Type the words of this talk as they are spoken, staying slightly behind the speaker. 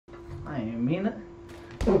ain't mean it.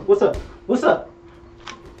 What's up? What's up?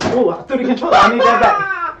 Oh, I threw the controller. I need that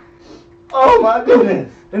back. Oh my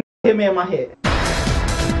goodness. It hit me in my head.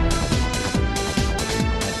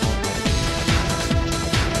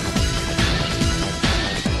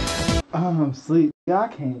 I'm sleep. I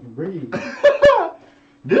can't breathe.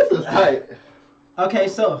 This is hype. Okay,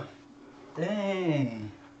 so.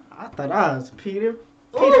 Dang. I thought I was Peter.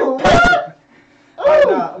 Ooh, Pan.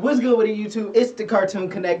 Alright, what's good with you YouTube? It's the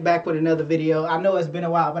CartoonConnect back with another video. I know it's been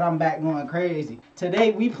a while, but I'm back going crazy.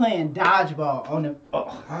 Today we playing dodgeball on the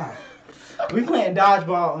we playing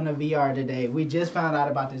dodgeball on the VR today. We just found out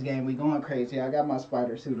about this game. We going crazy. I got my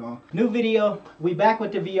spider suit on. New video. We back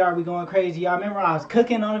with the VR. We going crazy. Y'all remember I was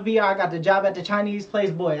cooking on the VR. I got the job at the Chinese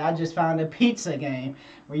place. Boy, I just found a pizza game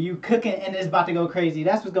where you cooking and it's about to go crazy.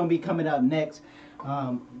 That's what's gonna be coming up next.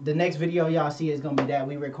 The next video y'all see is gonna be that.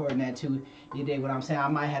 We recording that too. You dig what I'm saying? I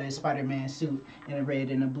might have this Spider-Man suit in the red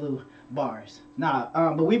and the blue bars. Nah,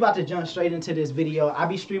 but we about to jump straight into this video. I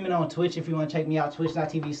be streaming on Twitch if you want to check me out.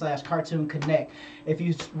 Twitch.tv/CartoonConnect. If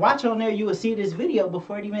you watch on there, you will see this video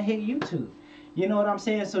before it even hit YouTube. You know what I'm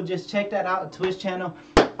saying? So just check that out. Twitch channel,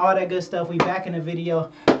 all that good stuff. We back in the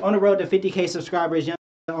video. On the road to 50K subscribers. Young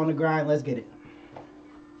on the grind. Let's get it.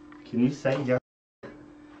 Can you say young?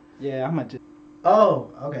 Yeah, I'm gonna just.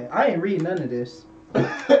 Oh, okay. I ain't reading none of this.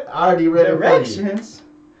 I already read directions.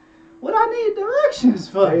 What I need directions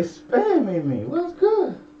for? They spamming me. What's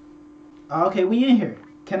good? Okay, we in here.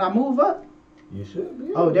 Can I move up? You should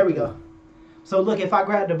be. Oh, there we go. So look, if I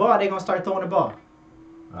grab the ball, they gonna start throwing the ball.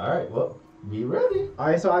 All right. Well, be ready. All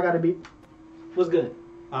right, so I gotta be. What's good?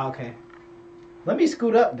 Okay. Let me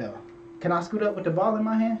scoot up though. Can I scoot up with the ball in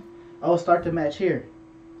my hand? Oh, start the match here.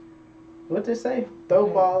 What's it say? Throw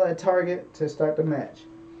ball at target to start the match.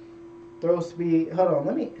 Throw speed. Hold on.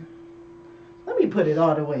 Let me put it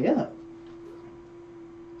all the way up.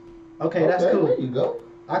 Okay, that's cool. There you go.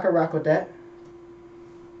 I can rock with that.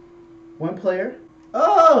 One player.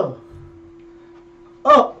 Oh!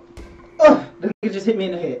 Oh! Oh! The nigga just hit me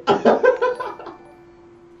in the head.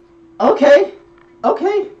 Okay.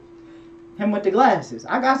 Okay. Him with the glasses.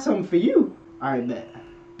 I got something for you. Alright, bet.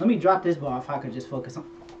 Let me drop this ball if I could just focus on.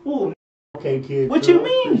 Ooh. Okay, kid. What you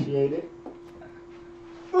mean? Appreciate it.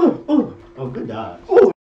 Ooh, ooh. Oh, good dodge. Ooh.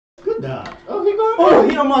 Good dodge. Oh, he going. Oh,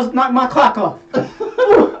 he almost knocked my clock off.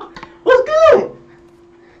 Ooh. What's good?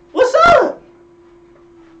 What's up?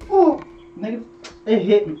 Ooh. Nigga, it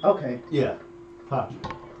hit me. Okay. Yeah. Pop.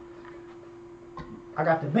 I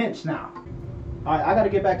got the bench now. Alright, I gotta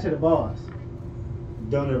get back to the balls.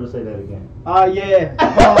 Don't ever say that again. Oh, yeah.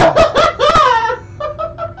 Balls.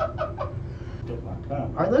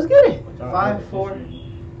 Alright, let's get it. 5, 4.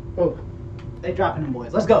 Oh, they dropping them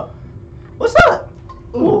boys. Let's go. What's up?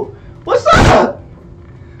 Ooh. What's up?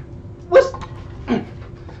 What's?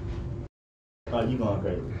 Oh, you going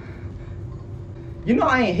crazy? You know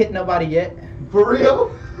I ain't hit nobody yet. For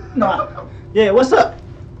real? Nah. Yeah. What's up?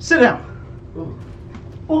 Sit down. Ooh.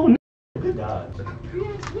 Oh. Good dodge.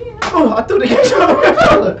 Oh, I threw the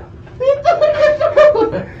controller.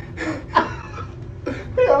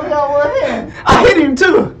 He only got one hand. I hit him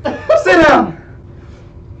too. Sit down.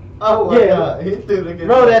 Oh my Yeah. God. He threw the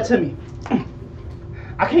Roll that to me.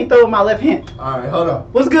 I can't throw with my left hand. Alright, hold on.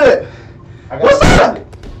 What's good? What's up?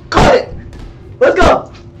 Caught it. Let's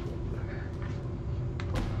go.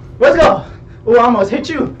 Let's go. Oh, I almost hit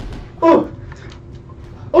you. Oh.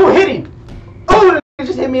 Oh, hit him. Oh, it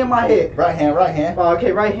just hit me in my head. Right hand, right hand. Oh,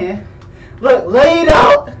 okay, right hand. Look, lay it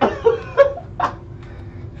out.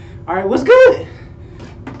 Alright, what's good?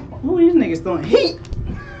 Ooh, these niggas throwing heat.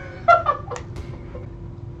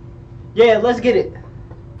 Yeah, let's get it.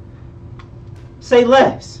 Say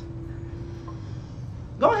less.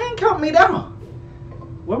 Go ahead and count me down.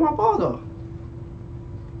 Where my ball go?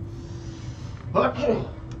 Let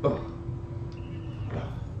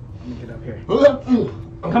me get up here.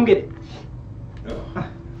 Come get it.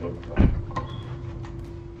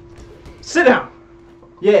 Sit down.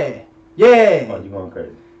 Yeah. Yeah. Oh, you going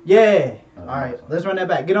crazy? Yeah. Alright, let's run that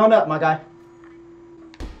back. Get on up, my guy.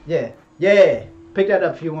 Yeah. Yeah. Pick that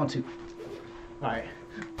up if you want to. Alright.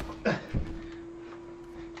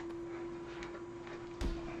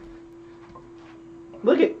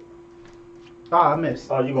 Look it. Oh, I missed.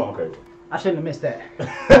 Oh, you going crazy? I shouldn't have missed that.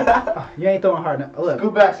 You ain't throwing hard enough. Look.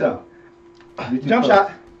 Scoot back some. Jump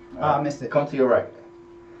shot. Oh, I missed it. Come to your right.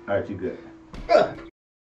 Alright, you good.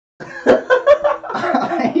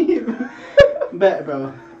 Bet,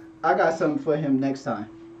 bro. I got something for him next time.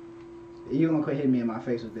 You gonna quit hitting me in my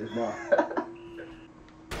face with this ball.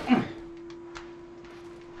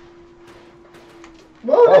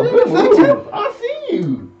 Whoa, oh, good move. I see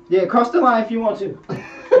you. Yeah, cross the line if you want to.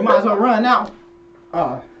 Might as well run now.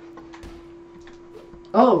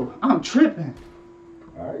 Oh, I'm tripping.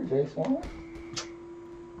 Alright, Jason.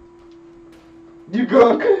 You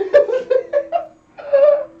going crazy?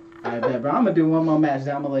 Alright, bet, bro. I'm gonna do one more match,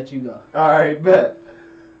 then I'm gonna let you go. Alright, bet.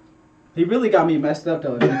 He really got me messed up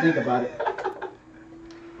though, if you think about it.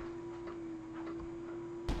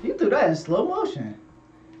 You threw that in slow motion.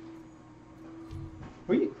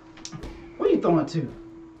 Where you throwing to?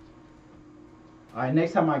 Alright,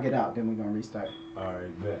 next time I get out, then we're gonna restart.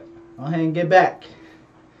 Alright, bet. Go ahead and get back.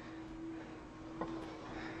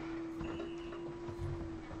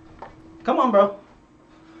 Come on, bro.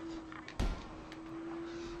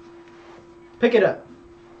 Pick it up.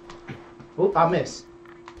 Oop, I missed.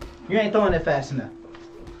 You ain't throwing it fast enough.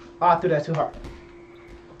 Oh, I threw that too hard.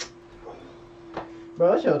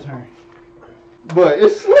 Bro, it's your turn. But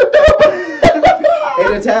it slipped up.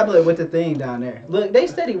 And the tablet with the thing down there. Look, they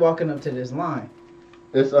steady walking up to this line.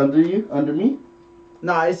 It's under you? Under me?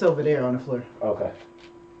 Nah, it's over there on the floor. Okay.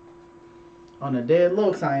 On the dead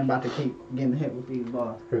looks, I ain't about to keep getting hit with these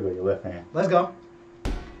balls. Here go your left hand. Let's go.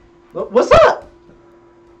 Look, what's up?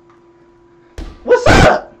 What's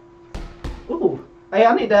up? Ooh. Hey,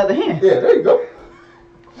 I need the other hand. Yeah, there you go.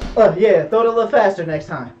 Yeah, throw it a little faster next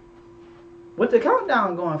time. What the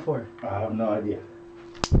countdown going for? I have no idea.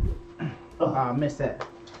 Oh, I missed that.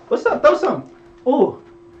 What's up? Throw some. Ooh.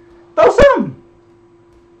 Throw some.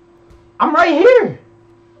 I'm right here.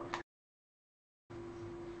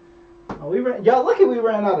 Oh, y'all lucky we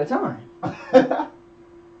ran out of time.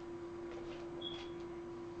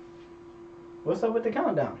 What's up with the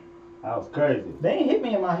countdown? That was crazy. They ain't hit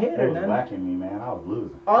me in my head It or was nothing. whacking me, man. I was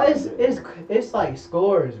losing. Oh, it's like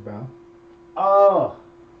scores, bro. Oh,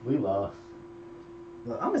 we lost.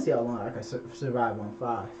 Look, I'm gonna see how long I can survive on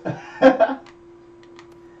 5.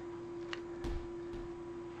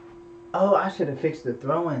 Oh, I should have fixed the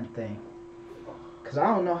throwing thing. Cause I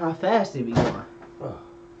don't know how fast it be going.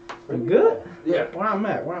 You good? Yeah. Where I'm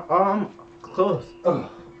at? Oh, I'm close. Oh.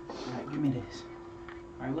 Alright, give me this.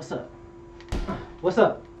 Alright, what's up? What's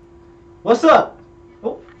up? What's up?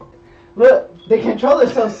 Oh, look, the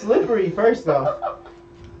controller's so slippery first off.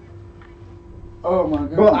 Oh my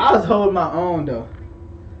god. Bro, I was holding my own though.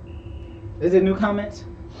 Is it new comments?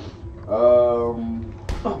 Oh,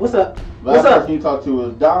 what's up? Last What's up? person you talked to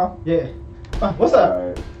was Dom. Yeah. What's up?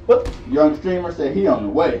 Alright. What? Young streamer said he on the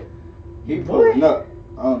way. He pulling up.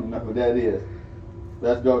 I don't know who that is.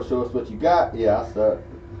 Let's go. Show us what you got. Yeah, I suck.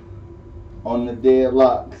 On the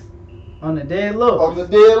deadlocks. On the dead low. On the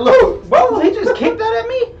deadlocks. Bro, he just kicked that at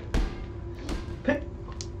me.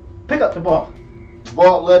 Pick up the ball.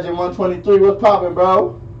 Vault Legend 123. What's poppin',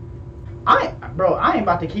 bro? I ain't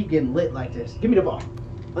about to keep getting lit like this. Give me the ball.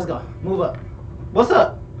 Let's go. Move up. What's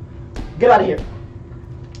up? Get out of here.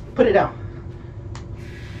 Put it down.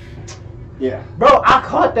 Yeah. Bro, I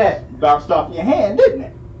caught that. Bounced off your hand, didn't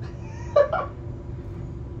it?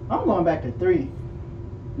 I'm going back to 3.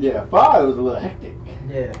 Yeah, 5 was a little hectic.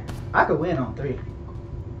 Yeah. I could win on 3.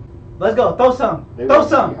 Let's go. Throw some. They Throw wanna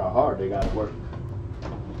some. see how hard they gotta work.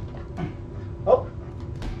 Oh.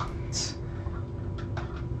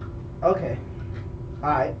 Okay.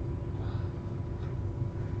 Alright.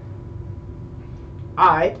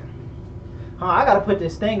 Alright. I gotta put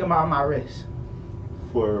this thing on my wrist.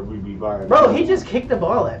 For we be buying. Bro, he just kicked the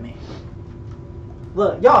ball at me.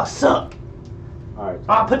 Look, y'all suck. Alright.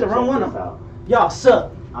 I put the wrong one on. Y'all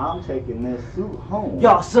suck. I'm taking this suit home.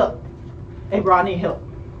 Y'all suck. Hey, bro, I need help.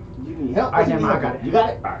 You need help? Alright, never mind, I got it. You got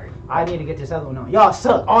it? Alright. I need to get this other one on. Y'all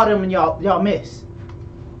suck. All them and y'all miss.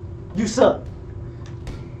 You suck.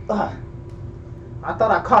 I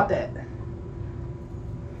thought I caught that.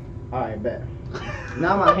 Alright, bet.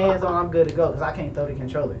 Now my hands on, I'm good to go because I can't throw the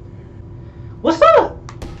controller. What's up?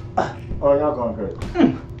 Oh, y'all going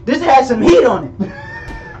crazy. This had some heat on it.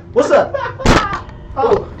 What's up?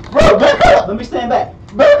 Oh, Bro, back up! let me stand back.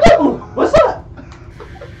 Back up! Ooh, what's up?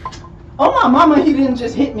 Oh my mama, he didn't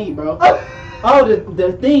just hit me, bro. Oh,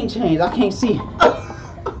 the thing changed. I can't see.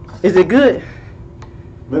 Is it good?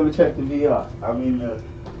 Let me check the VR. I mean,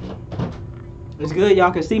 It's good.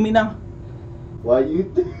 Y'all can see me now. why you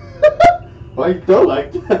throw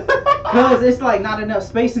like that? Cause it's like not enough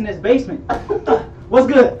space in this basement.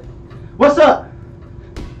 What's good? What's up?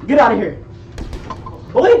 Get out of here,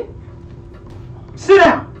 boy. Sit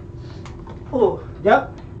down. Oh, yep.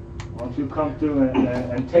 Why don't you come through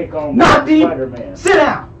and take on Not deep. Spider-Man? Sit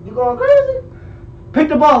down. You going crazy? Pick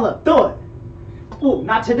the ball up. Throw it. Ooh,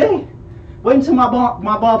 not today. Wait until my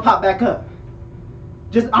ball pop back up.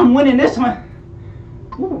 I'm winning this one.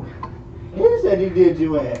 Ooh. He said he did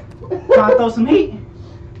you in. Trying to throw some heat.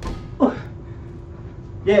 Ooh.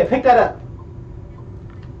 Yeah, pick that up.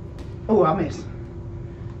 Oh, I missed.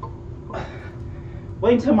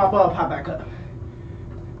 Wait until my ball pop back up.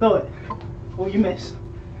 Throw it. Oh, you missed.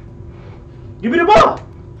 Give me the ball.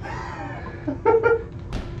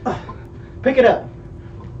 Pick it up.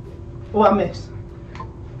 Oh, I missed.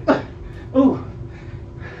 Ooh.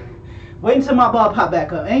 Wait until my ball pop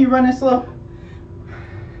back up. Ain't you running slow?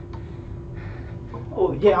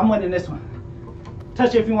 Oh, yeah, I'm winning this one.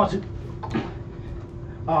 Touch it if you want to.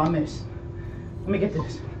 Oh, I missed. Let me get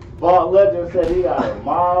this. Ball Legend said he got a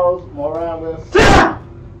Miles Morales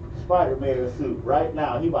Spider-Man suit right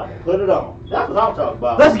now. He about to put it on. That's what I'm talking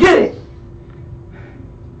about. Let's get it.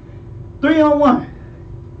 3-on-1.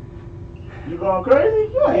 You going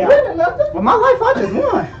crazy? You ain't Yeah. winning nothing. Well, my life, I just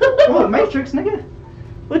won. Oh, Matrix, nigga.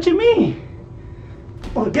 What you mean?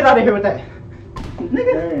 Oh, get out of here with that.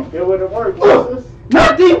 Nigga. Dang, it wouldn't work, Moses.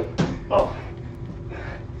 Nothing. Oh.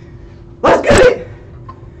 Let's get it.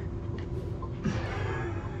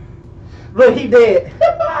 Look, he dead.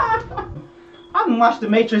 I done watched The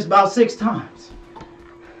Matrix about 6 times.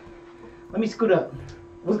 Let me scoot up.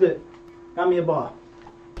 What's good? Got me a ball.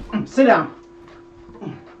 Sit down.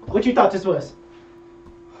 What you thought this was?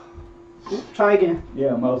 Try again.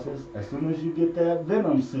 Yeah, Moses. As soon as you get that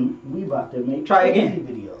Venom suit, we about to make Try again.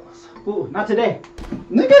 videos. Ooh, not today.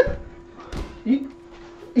 Nigga. You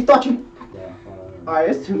thought you... Yeah, Alright,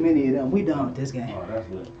 it's too many of them. We done with this game. oh, that's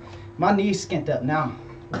good. My knees skint up now.